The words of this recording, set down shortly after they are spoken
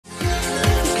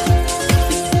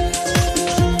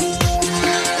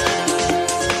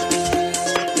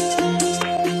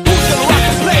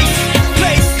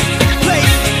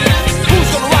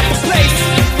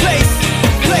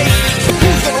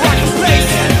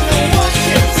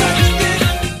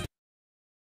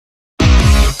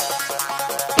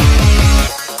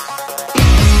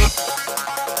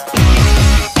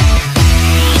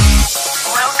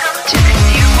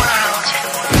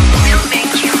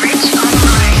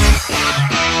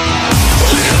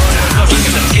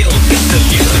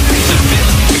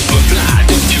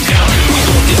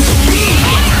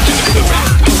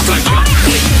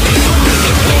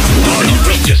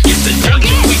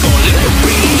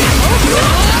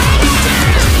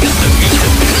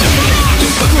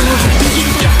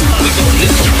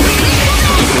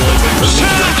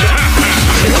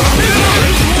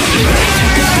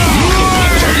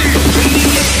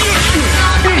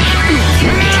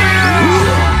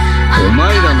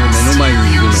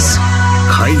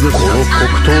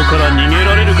東から逃げ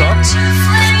られるか。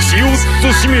口を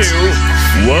慎めよ。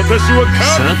私は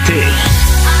さて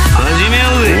始めよ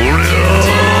うぜ。俺は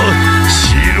白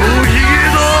ひげ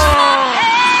だ。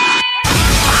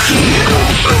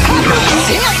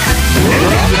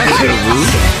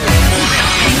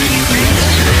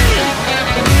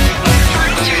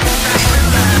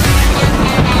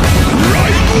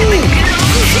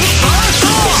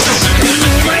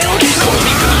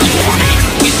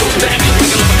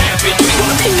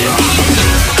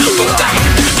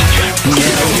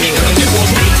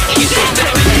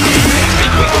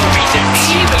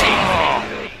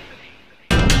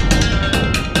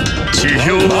地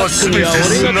表はすべて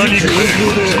砂に変え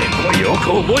る。よく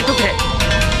覚えとけ。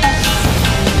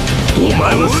お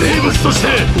前は生物として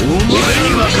俺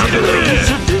には勝てねえ。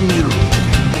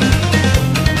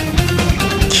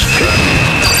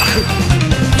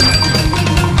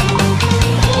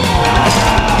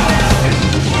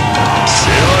世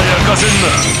話焼かせんな。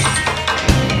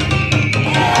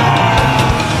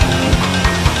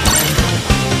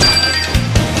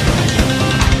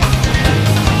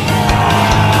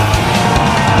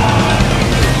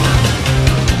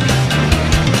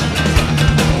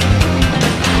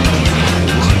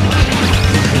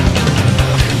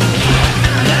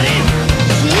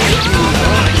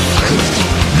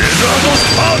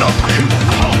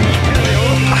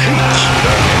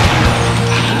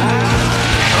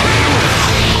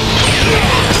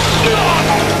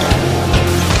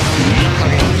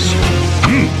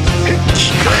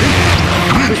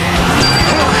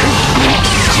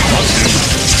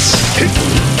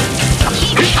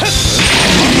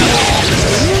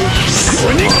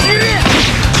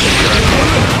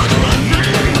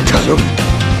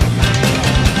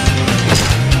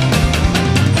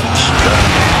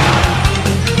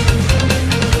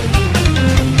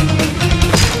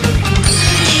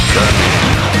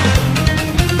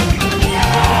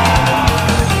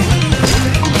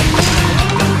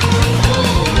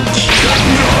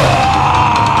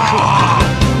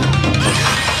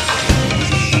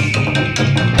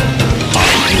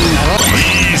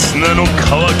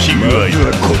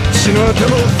こっちの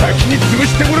頭を先に潰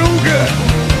してもらおうか。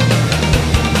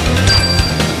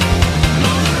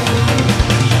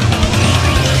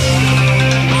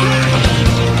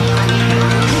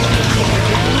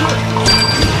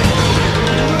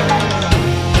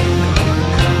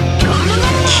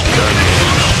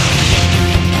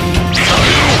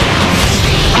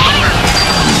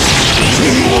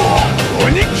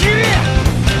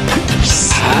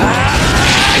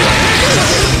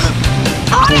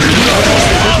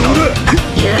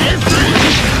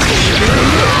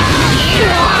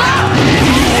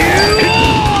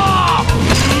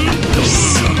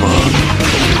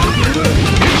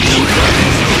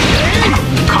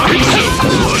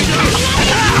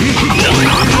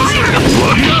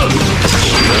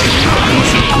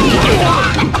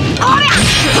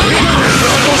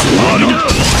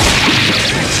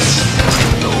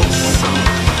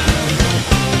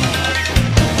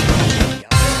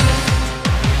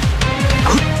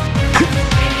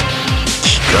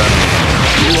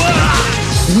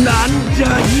なんじゃ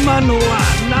今のは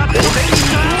なってんだ。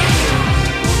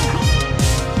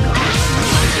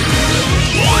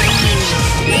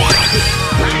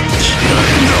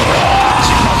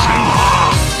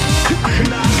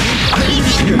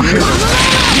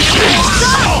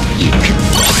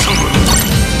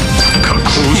加工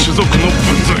種族の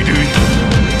分際で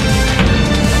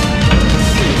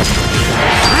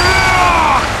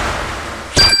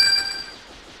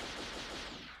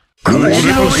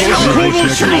俺の最高の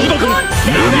仕事だからな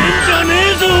めんじゃね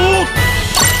えぞ。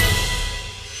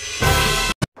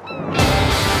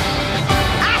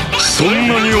そん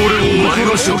なに俺をお前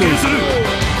が処刑する。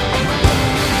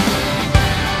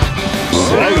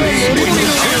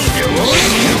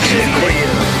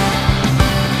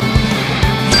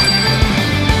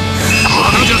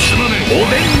花じゃ済まねえ。お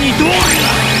でんにどうだ。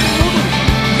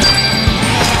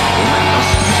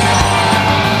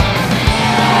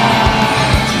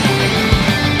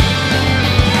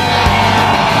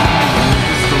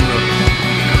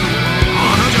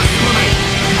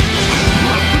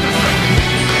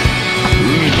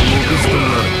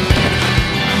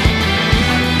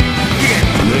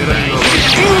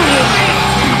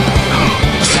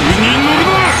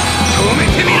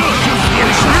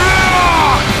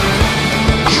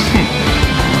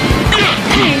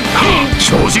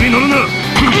調子に乗るな。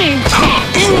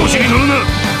調子に乗るな。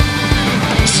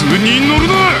図に乗る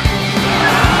な。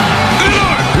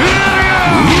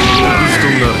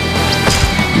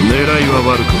狙いは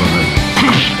悪くはない。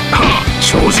調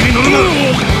子に乗るな。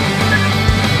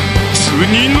図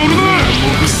に乗るな。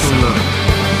くそな。の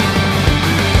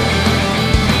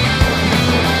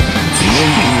ん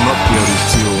びり待ってやる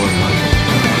必要はない。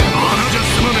バカじゃ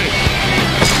済まねえ。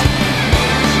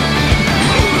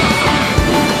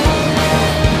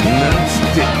なんつっ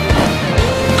て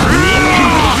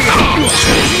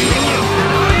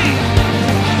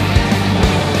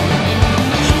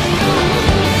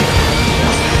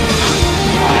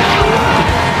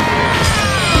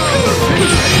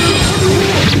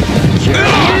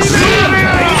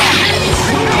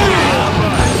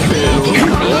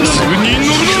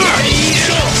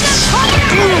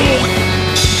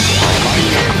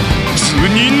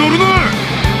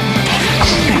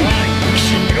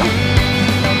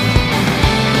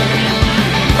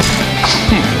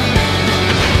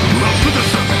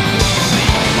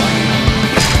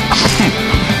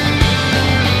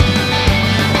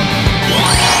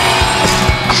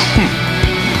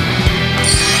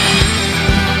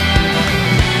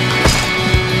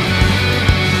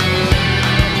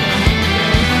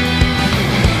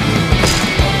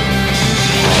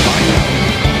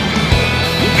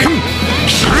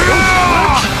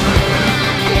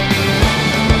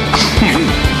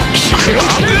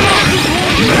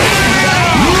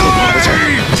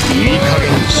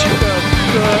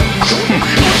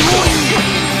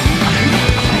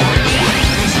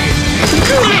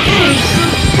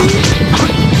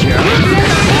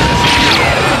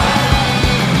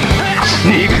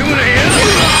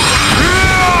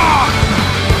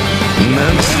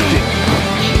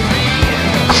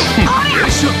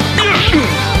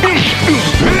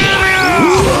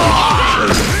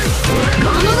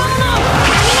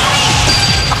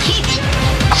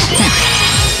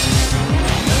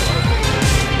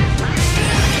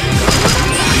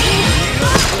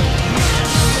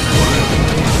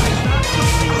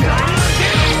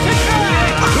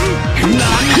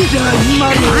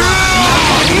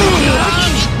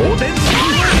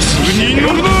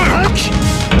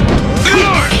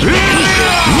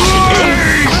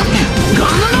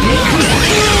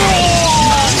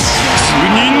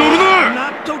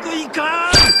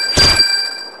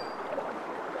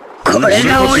これ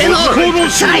が俺の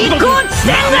最高地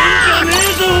点だ。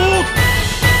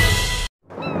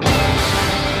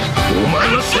お前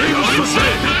は生物として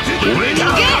俺に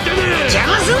は勝てねえ。邪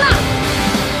魔すんな。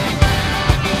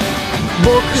僕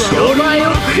はお前を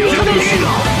食い止める。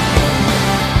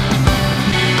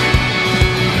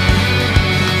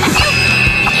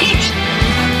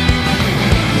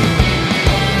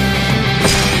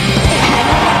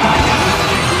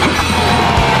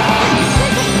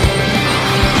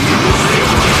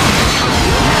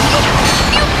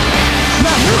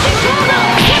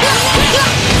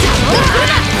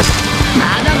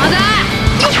まだまだ。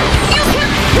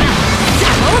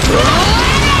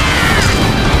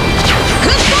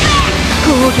防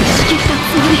御しきったつ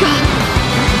もりが。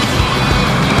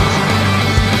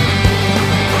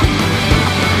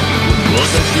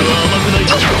私は甘くない。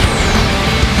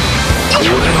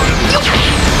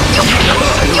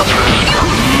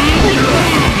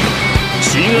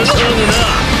血が騒ぐな。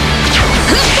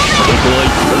ここは一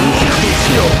旦シフトし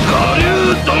よう。我流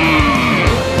ドン。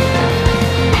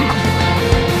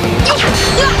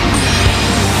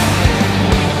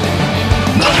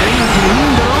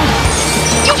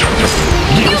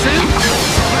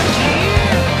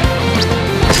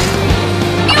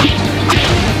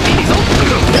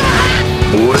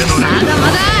俺のまだま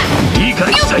だ理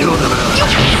解したようだな。よっ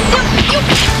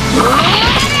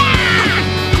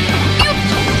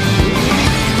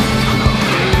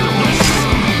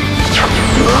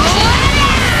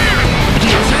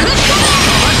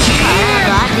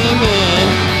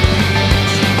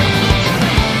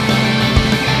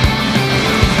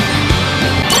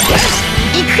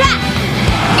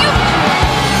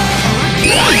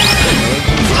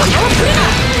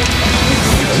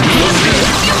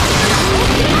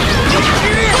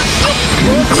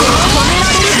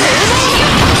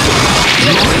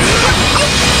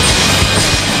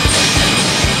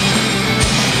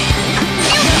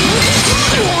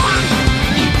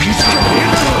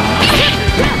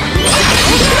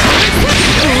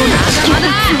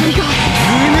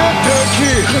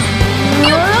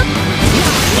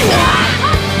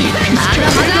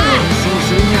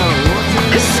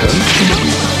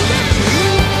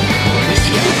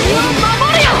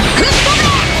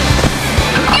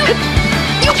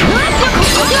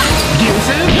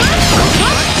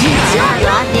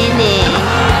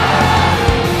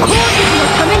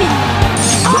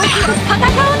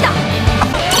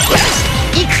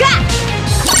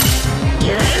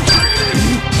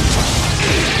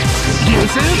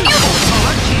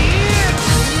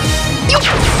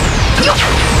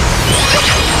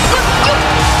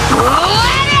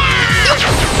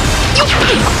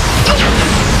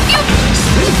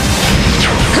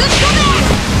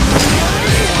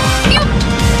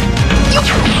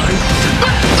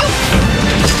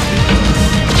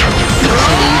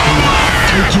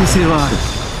久性はある。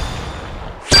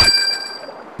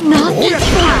なんで自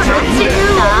由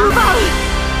を奪う。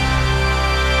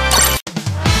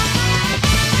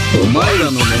お前ら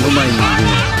の目の前にいるのは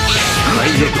海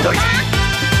賊だ。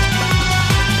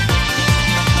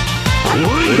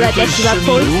私は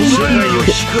ポイズン世界を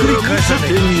ひっくり返させ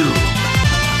てみろ。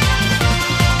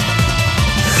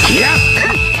やっ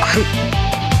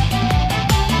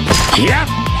やっ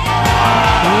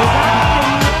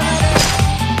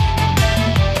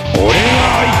俺が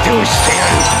相手をしてやる。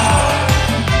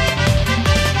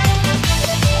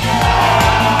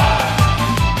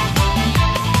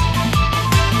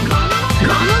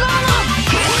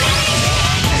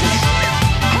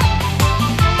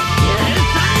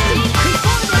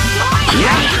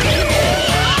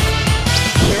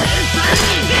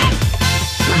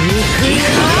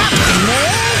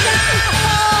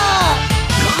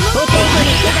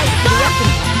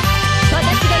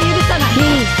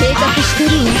生活してる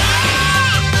よ。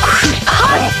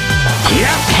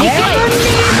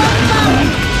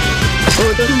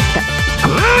驚いた。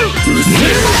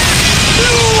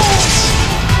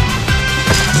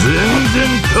全然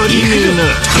足りねえな。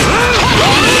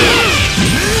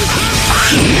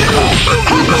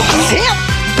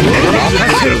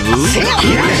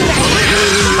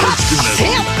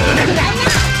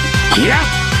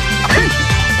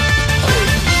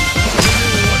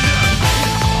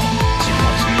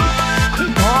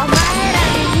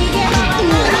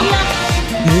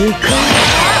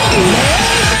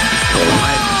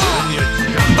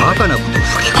バカなこと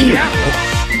吹き込むな。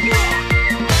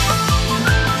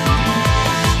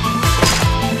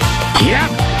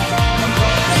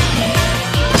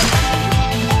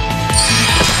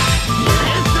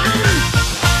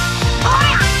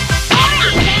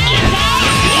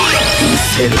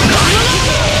せるか。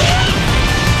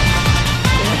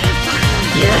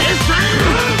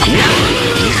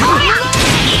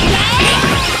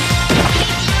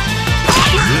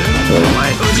お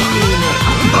前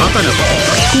バカなこと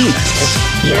吹き込むな。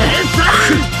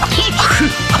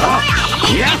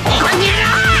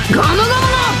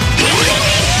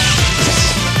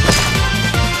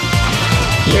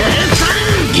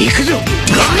行くぞ。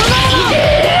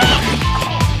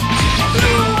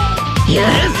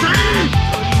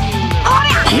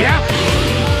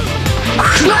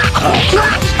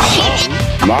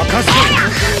任せ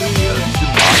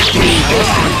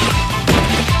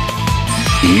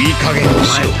いい加減にし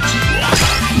ろ。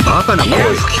バカなこと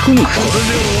吹き込むな。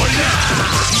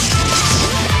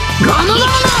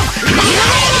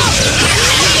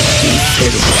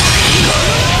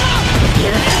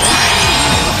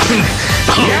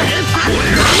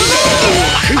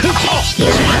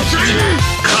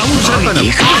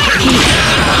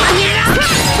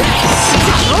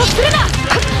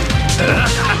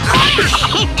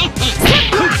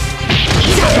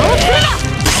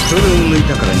それを抜い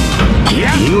たからには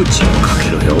命をかけ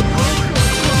ろよ。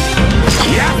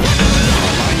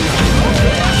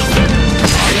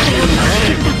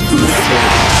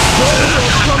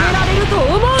止められると思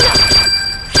うな。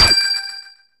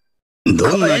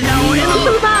どんな理由な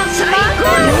のか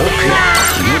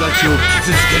友達を傷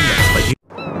つけんやつは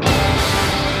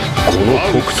この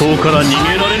黒刀から逃げ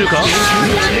られるか。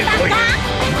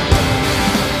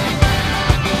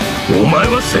お前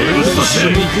は生物として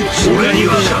俺に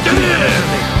は勝てね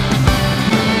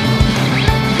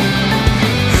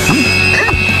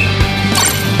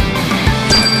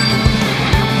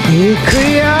行く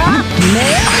よ。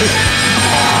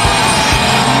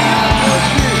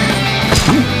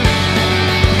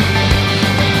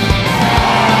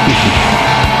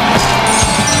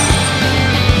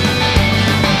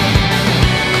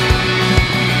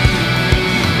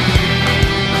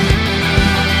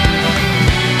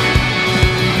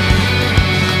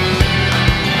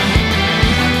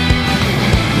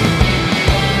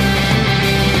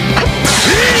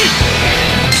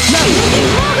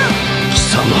貴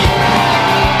様。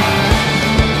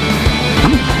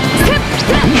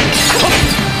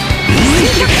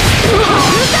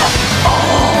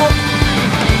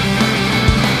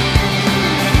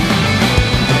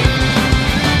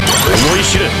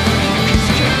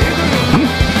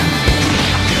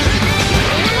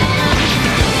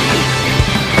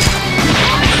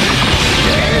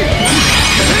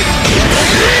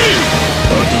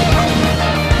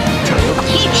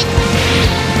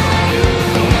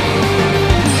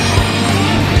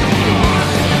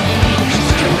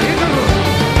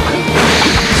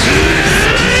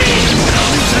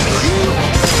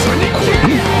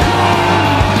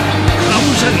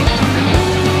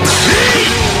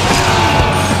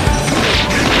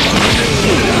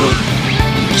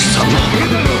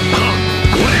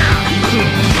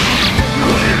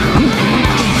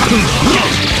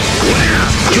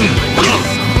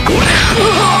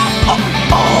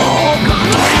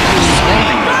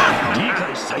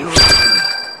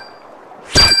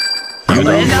こ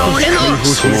れが俺の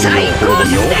最高の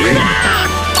夢だ。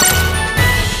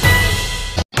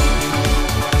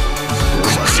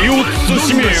口を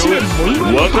慎めよ、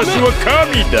私は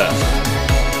神だ。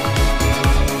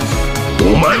お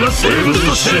前は生物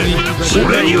として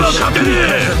俺には勝てね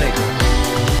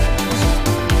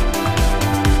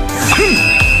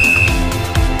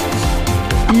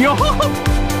え。よっ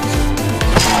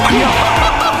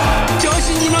調子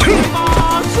に乗って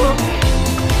ます。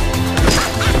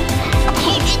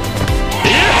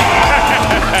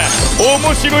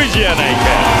面白いじゃないか。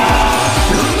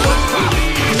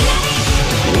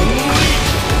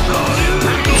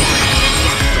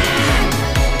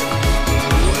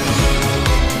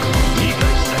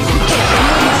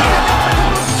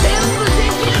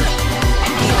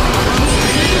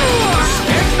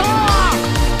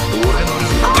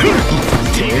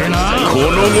こ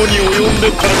の後に及んで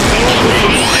戦おうとする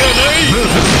んじゃない。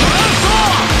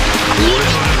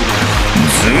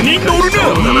図に乗るな。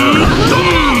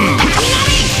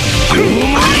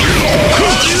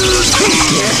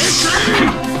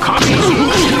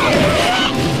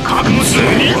図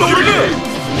に乗るな。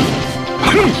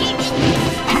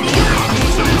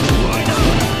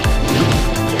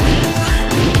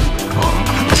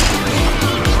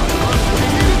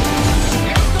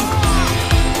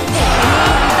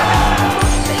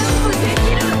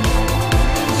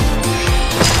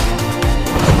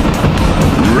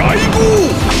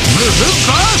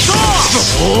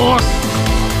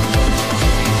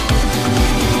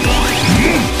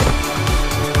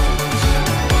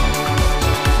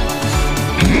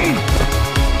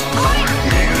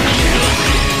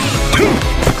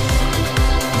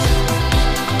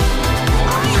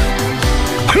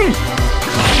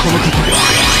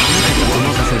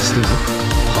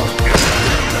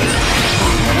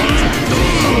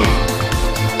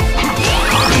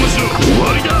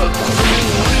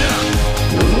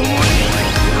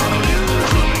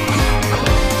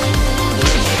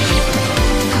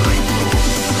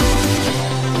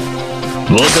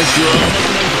私は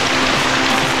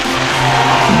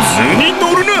図に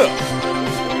乗るな。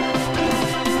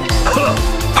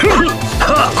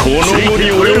この後に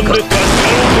及んで戦おうと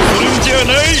するんじゃない。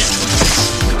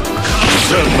貴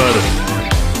様ら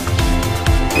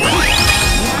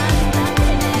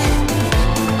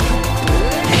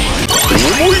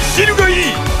思い知るがいい。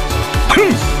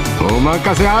お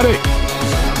任せあれ。よっ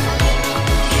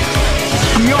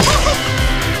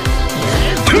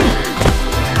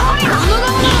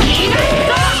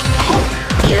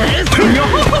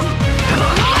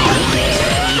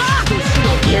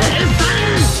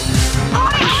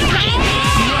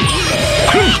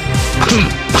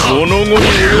この後に及ん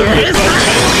で戦おうと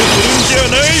するんじゃ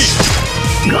ない。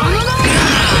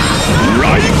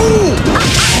ライゴー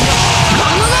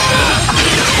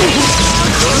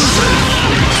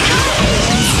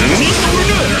図に乗る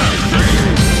な。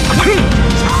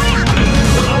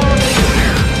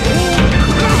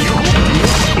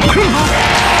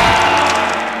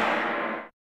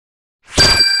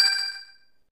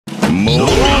もうよ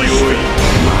い。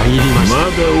まだ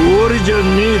終わりじゃね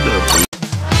えだろ。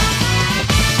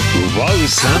奪う。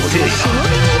さて始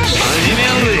め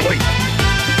ようぜ。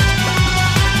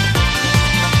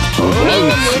奪う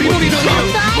つもりだ。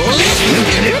死ぬ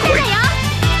けこい。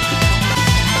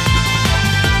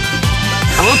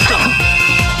おっと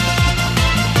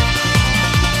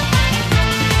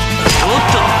おっ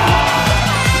と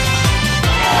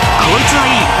こいつはい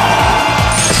い。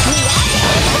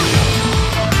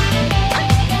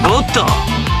おっと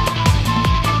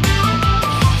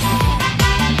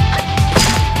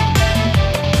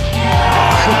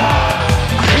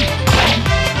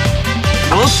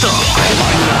おっと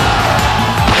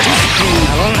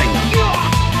ならないな。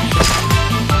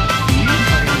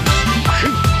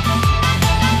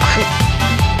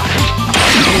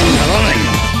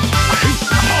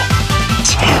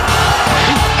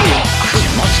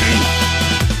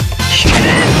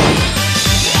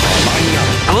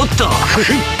おっと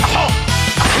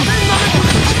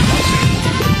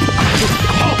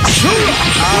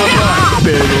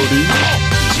ベロリ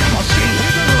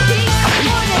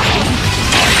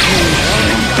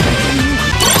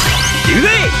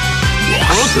お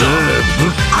っとぶっ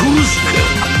殺すか。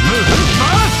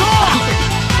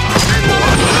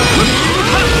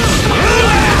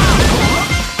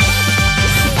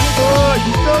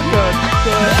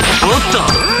おっと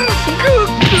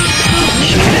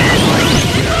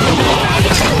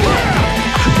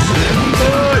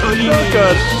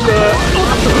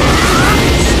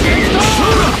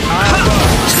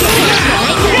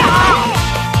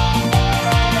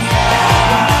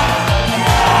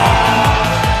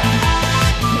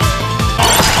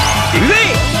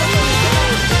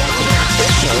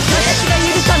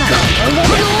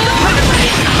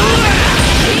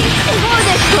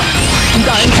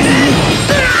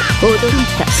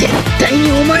た。絶対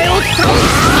にお前を倒す。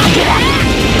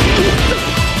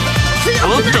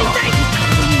おっ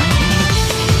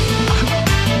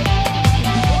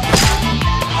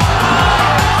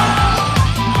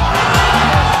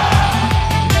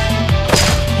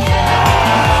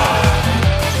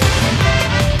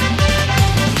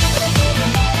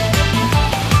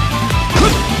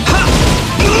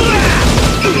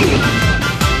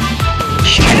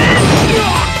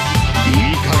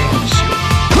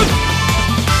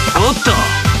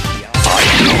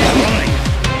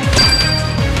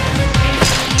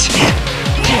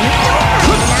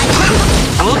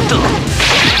とい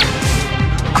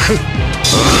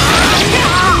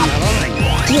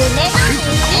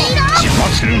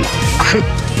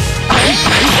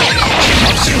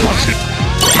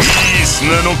い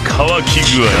砂の乾き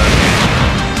具合。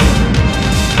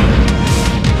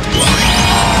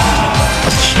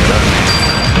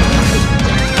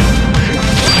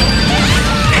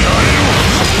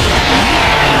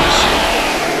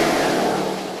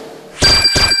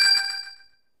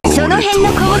その辺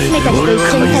の小娘たちと一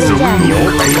緒にされちゃ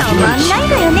たまんない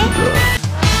のよね。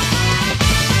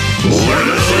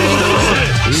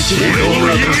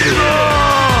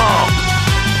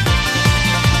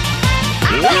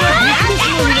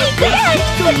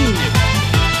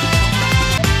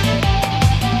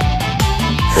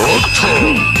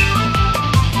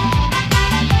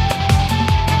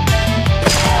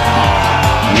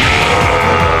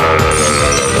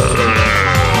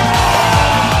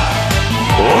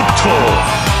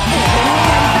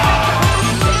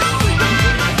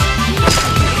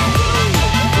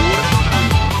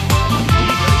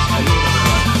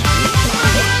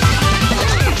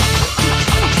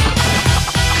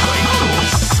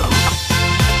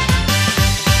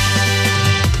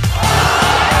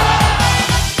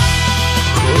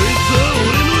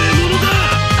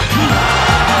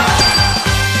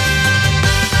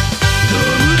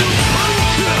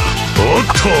おっ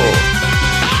と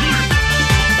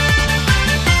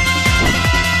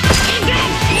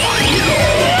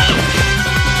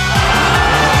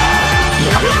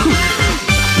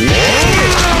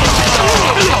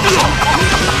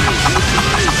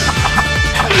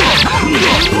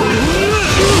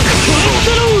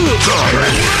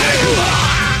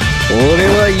俺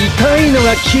は痛いの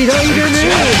が嫌いでね。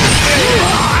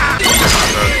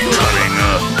誰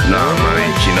が生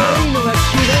意気な。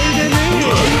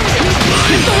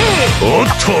おっ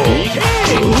と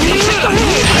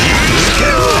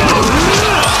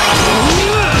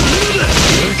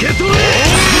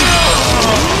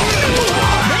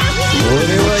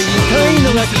俺は痛い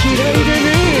のが嫌いでね。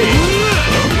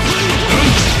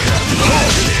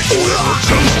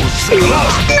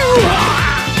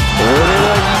俺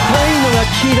は痛いのが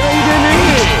嫌いでね。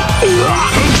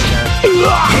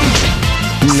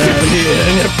なめや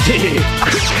がって。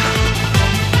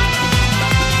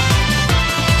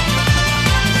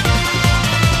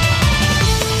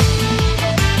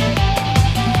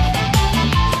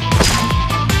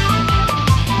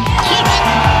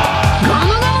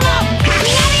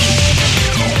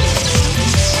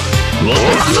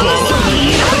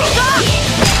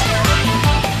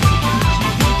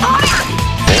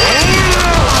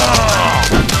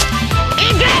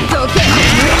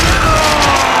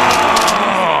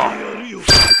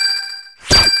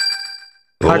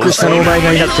隠したのお前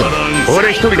がいなくても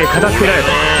俺一人で片付けられた。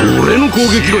俺の攻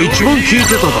撃が一番効いて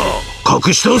ただ。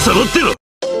格下を下がってる。